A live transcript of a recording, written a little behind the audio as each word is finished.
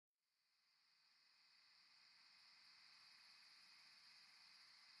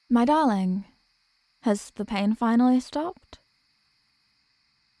My darling, has the pain finally stopped?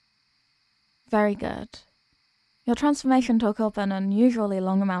 Very good. Your transformation took up an unusually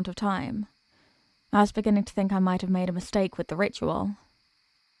long amount of time. I was beginning to think I might have made a mistake with the ritual.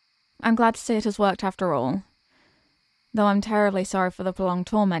 I'm glad to see it has worked after all, though I'm terribly sorry for the prolonged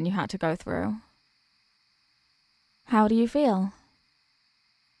torment you had to go through. How do you feel?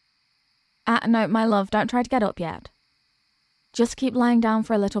 No, my love, don't try to get up yet. Just keep lying down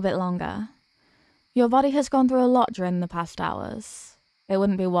for a little bit longer. Your body has gone through a lot during the past hours. It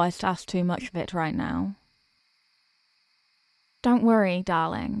wouldn't be wise to ask too much of it right now. Don't worry,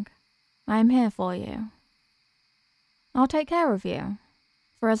 darling. I am here for you. I'll take care of you,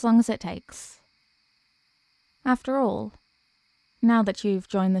 for as long as it takes. After all, now that you've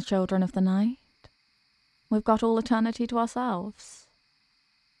joined the children of the night, we've got all eternity to ourselves.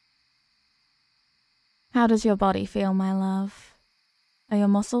 How does your body feel, my love? Are your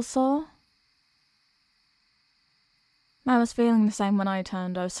muscles sore? I was feeling the same when I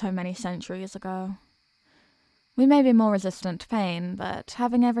turned oh so many centuries ago. We may be more resistant to pain, but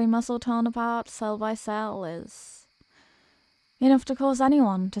having every muscle torn apart cell by cell is enough to cause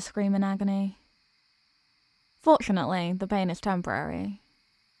anyone to scream in agony. Fortunately, the pain is temporary.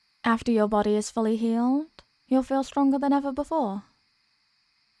 After your body is fully healed, you'll feel stronger than ever before.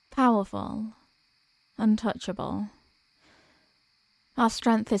 Powerful. Untouchable. Our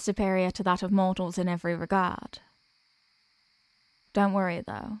strength is superior to that of mortals in every regard. Don't worry,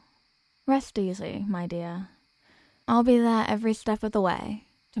 though. Rest easy, my dear. I'll be there every step of the way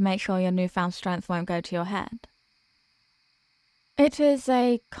to make sure your newfound strength won't go to your head. It is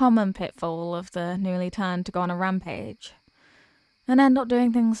a common pitfall of the newly turned to go on a rampage and end up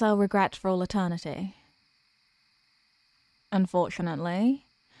doing things they'll regret for all eternity. Unfortunately,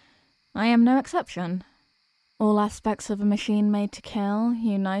 I am no exception. All aspects of a machine made to kill,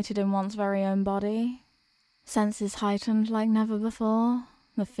 united in one's very own body. Senses heightened like never before,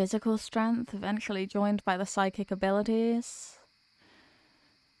 the physical strength eventually joined by the psychic abilities.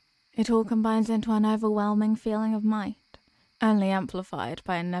 It all combines into an overwhelming feeling of might, only amplified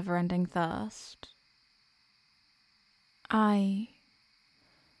by a never-ending thirst. I'll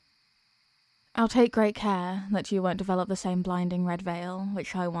take great care that you won't develop the same blinding red veil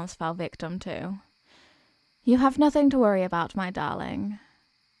which I once fell victim to. You have nothing to worry about, my darling.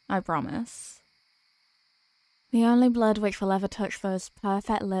 I promise. The only blood which will ever touch those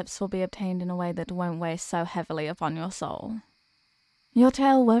perfect lips will be obtained in a way that won't weigh so heavily upon your soul. Your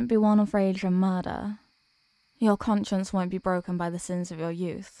tale won't be one of rage and murder. Your conscience won't be broken by the sins of your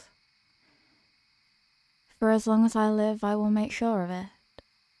youth. For as long as I live, I will make sure of it.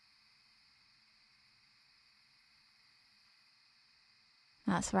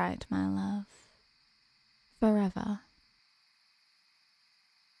 That's right, my love. Forever.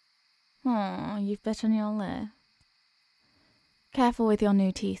 Oh, you've bitten your lip. Careful with your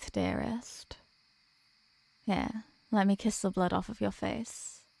new teeth, dearest. Here, let me kiss the blood off of your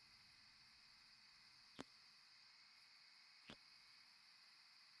face.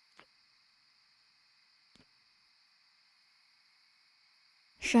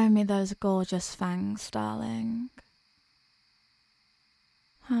 Show me those gorgeous fangs, darling.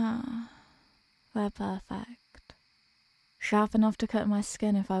 They're perfect. Sharp enough to cut my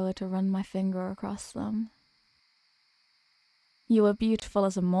skin if I were to run my finger across them. You were beautiful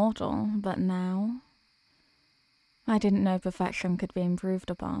as a mortal, but now I didn't know perfection could be improved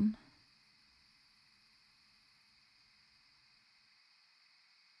upon.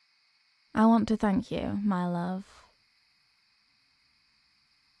 I want to thank you, my love.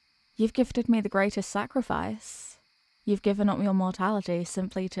 You've gifted me the greatest sacrifice. You've given up your mortality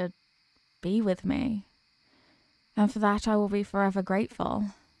simply to be with me. And for that I will be forever grateful.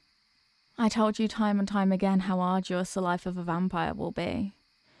 I told you time and time again how arduous the life of a vampire will be.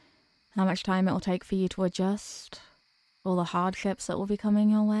 How much time it will take for you to adjust. All the hardships that will be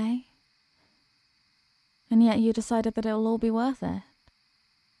coming your way. And yet you decided that it will all be worth it.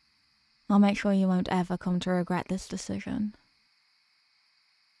 I'll make sure you won't ever come to regret this decision.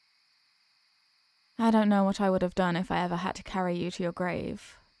 I don't know what I would have done if I ever had to carry you to your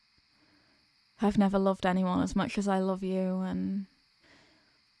grave. I've never loved anyone as much as I love you, and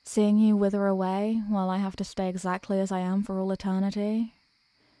seeing you wither away while I have to stay exactly as I am for all eternity,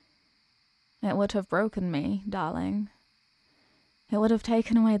 it would have broken me, darling. It would have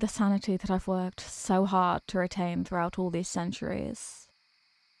taken away the sanity that I've worked so hard to retain throughout all these centuries.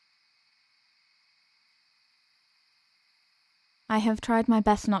 I have tried my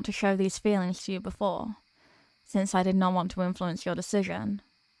best not to show these feelings to you before, since I did not want to influence your decision.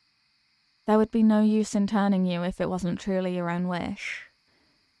 There would be no use in turning you if it wasn't truly your own wish.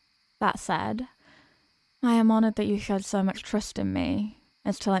 That said, I am honoured that you showed so much trust in me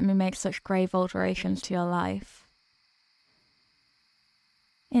as to let me make such grave alterations to your life.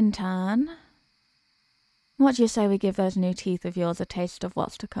 In turn, what do you say we give those new teeth of yours a taste of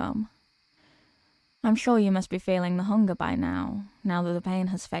what's to come? I'm sure you must be feeling the hunger by now that the pain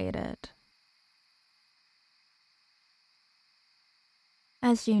has faded.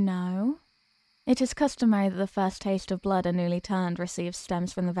 As you know, it is customary that the first taste of blood a newly turned receives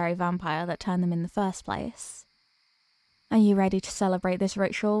stems from the very vampire that turned them in the first place. Are you ready to celebrate this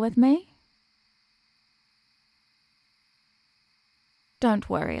ritual with me? Don't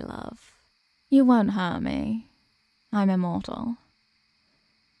worry, love. You won't hurt me. I'm immortal.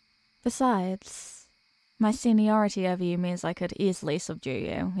 Besides, my seniority over you means I could easily subdue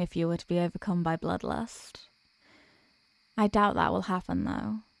you if you were to be overcome by bloodlust. I doubt that will happen,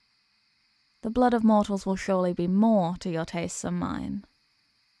 though. The blood of mortals will surely be more to your taste than mine.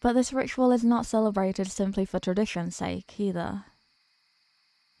 But this ritual is not celebrated simply for tradition's sake, either.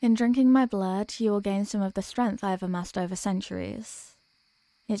 In drinking my blood, you will gain some of the strength I have amassed over centuries.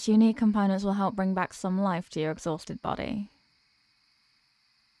 Its unique components will help bring back some life to your exhausted body.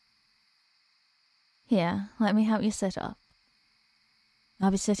 Here, let me help you sit up. I'll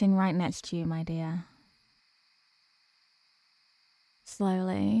be sitting right next to you, my dear.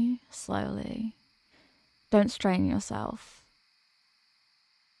 Slowly, slowly. Don't strain yourself.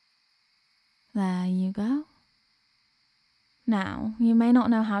 There you go. Now, you may not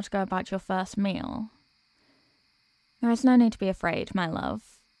know how to go about your first meal. There is no need to be afraid, my love.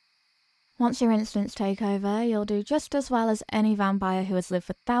 Once your instincts take over, you'll do just as well as any vampire who has lived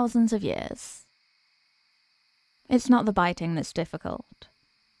for thousands of years. It's not the biting that's difficult.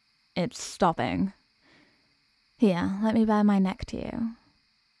 It's stopping. Here, let me bare my neck to you.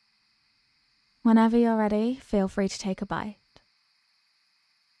 Whenever you're ready, feel free to take a bite.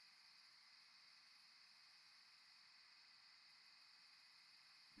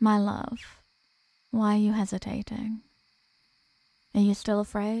 My love, why are you hesitating? Are you still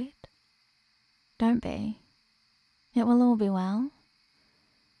afraid? Don't be. It will all be well.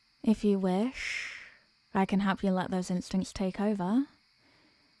 If you wish, I can help you let those instincts take over.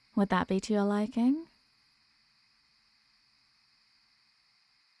 Would that be to your liking?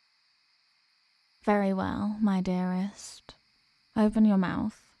 Very well, my dearest. Open your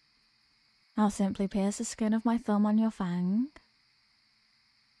mouth. I'll simply pierce the skin of my thumb on your fang.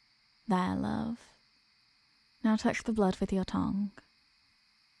 There, love. Now touch the blood with your tongue.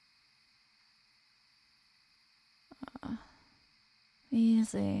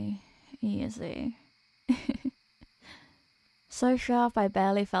 Easy, easy. So sharp I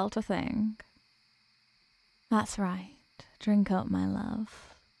barely felt a thing. That's right. Drink up, my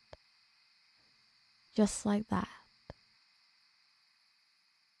love. Just like that.